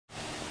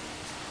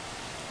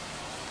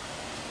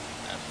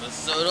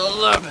Episode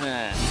 11.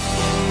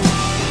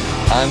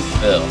 I'm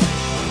Phil.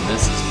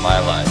 This is my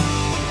life.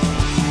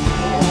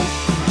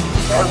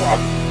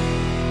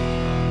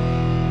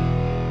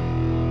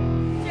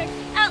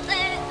 Jerky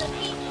outlet, the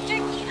beef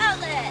jerky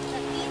outlet, the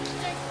beef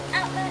jerky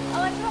outlet.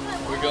 Oh, I brought my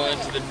wallet. We're going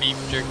to the beef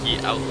jerky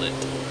outlet.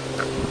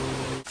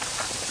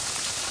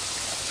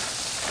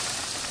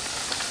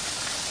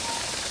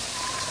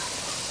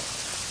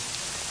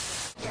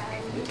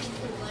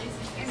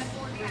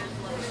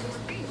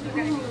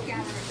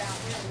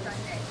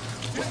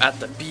 We're at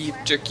the beef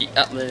jerky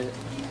outlet.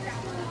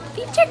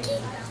 Beef jerky.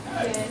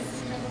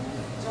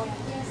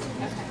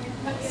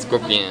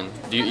 Scorpion.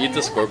 Do you eat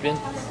the scorpion?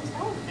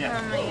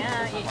 Yeah.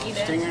 Yeah, you eat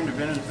it. Stinger and the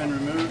venom's been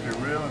removed, they're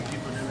real, and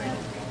people do eat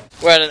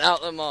it. We're at an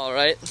outlet mall,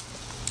 right?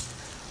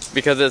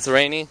 Because it's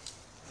rainy.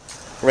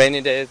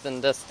 Rainy days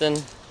in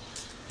Destin.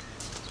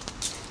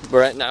 But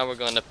right now we're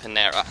going to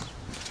Panera.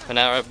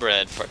 Panera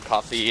Bread for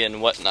coffee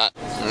and whatnot.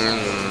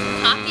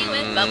 Coffee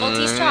with bubble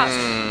tea straws.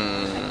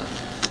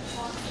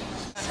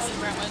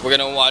 We're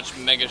gonna watch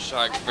Mega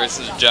Shark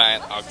versus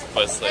Giant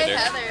Octopus later.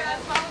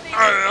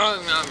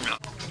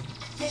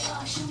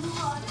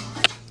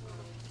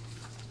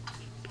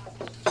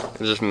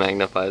 It just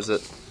magnifies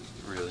it.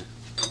 Really?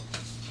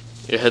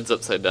 Your head's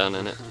upside down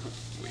in it.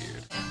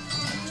 Weird.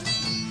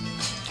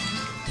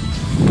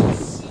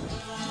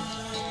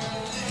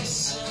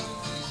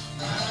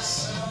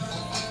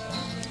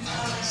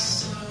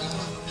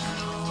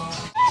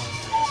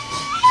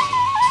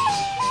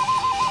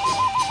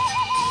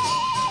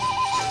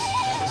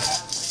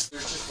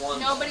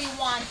 Nobody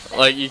wants it.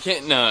 Like, you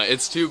can't, no,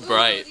 it's too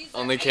bright.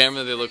 On the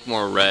camera they look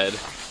more red.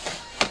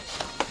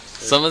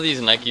 Some of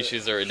these Nike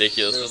shoes are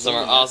ridiculous, but some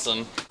are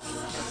awesome.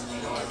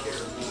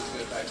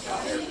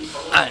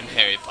 I'm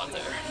Harry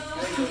Potter.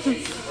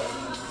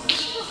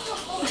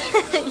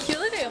 You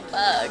look like a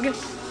bug.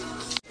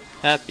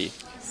 Happy,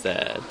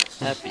 sad,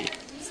 happy,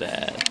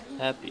 sad,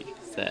 happy,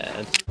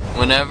 sad.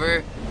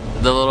 Whenever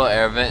the little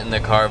air vent in the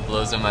car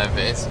blows in my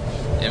face,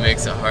 it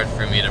makes it hard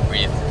for me to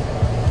breathe.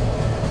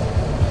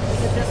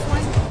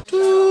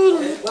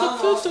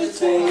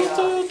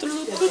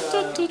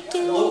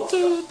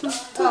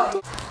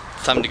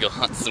 Time to go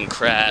hunt some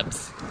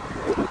crabs.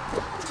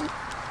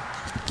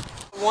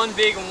 One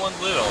big and one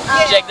little.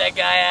 Check that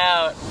guy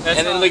out.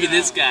 And then look at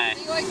this guy.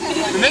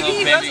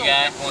 Little baby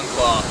guy, one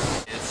claw.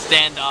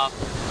 Stand off.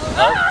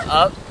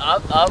 Up.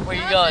 Where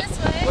you going?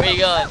 Where you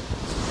going?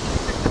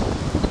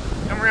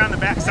 Come around the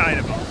back side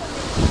of them.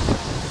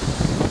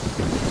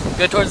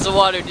 Go towards the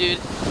water, dude.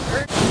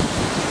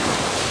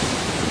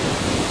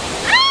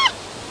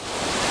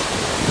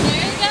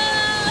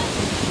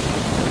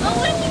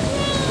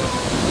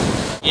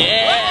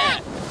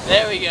 Yeah!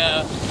 There we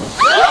go.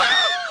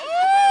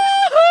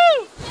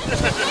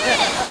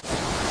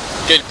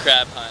 Good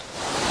crab hunt.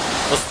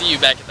 We'll see you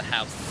back at the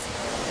house.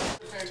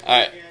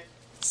 Alright,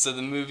 so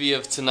the movie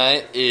of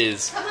tonight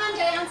is Come on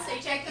down, so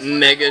check this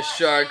Mega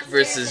Shark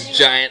versus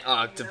Giant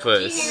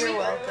Octopus. You're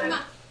welcome.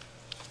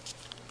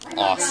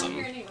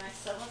 Awesome.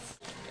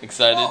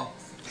 Excited?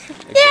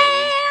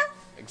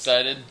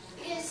 Excited?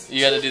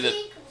 You gotta do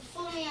the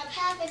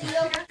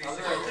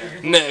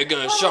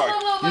Mega Shark,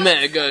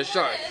 Mega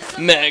Shark,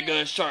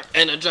 Mega Shark,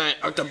 and a Giant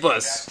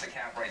Octopus.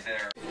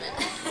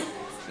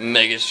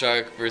 Mega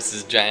Shark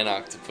versus Giant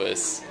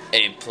Octopus.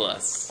 A+.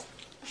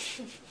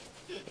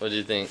 What do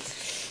you think?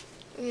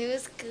 It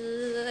was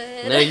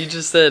good. No, you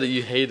just said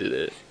you hated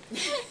it.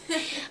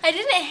 I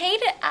didn't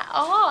hate it at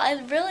all. I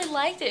really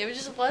liked it. It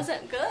just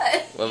wasn't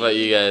good. What about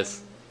you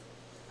guys?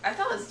 I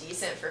thought it was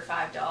decent for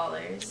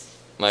 $5.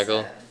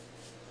 Michael? So.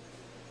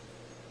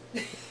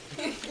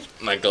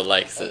 Michael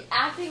likes it.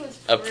 Acting was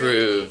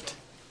Approved.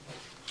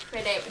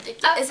 pretty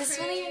ridiculous. Is this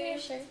one of your new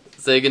shirts?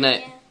 Say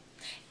goodnight. Yeah.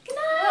 Good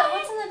night.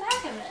 What's in the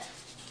back of it?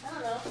 I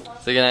don't know.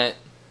 Say goodnight.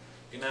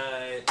 Good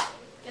night.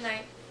 Good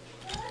night.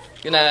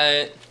 Good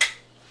night.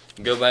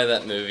 Go buy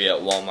that movie at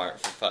Walmart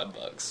for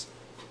 $5.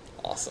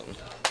 Awesome.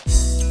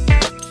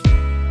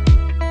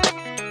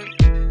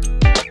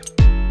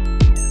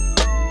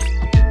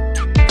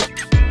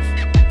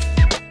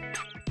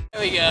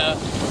 There we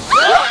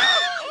go.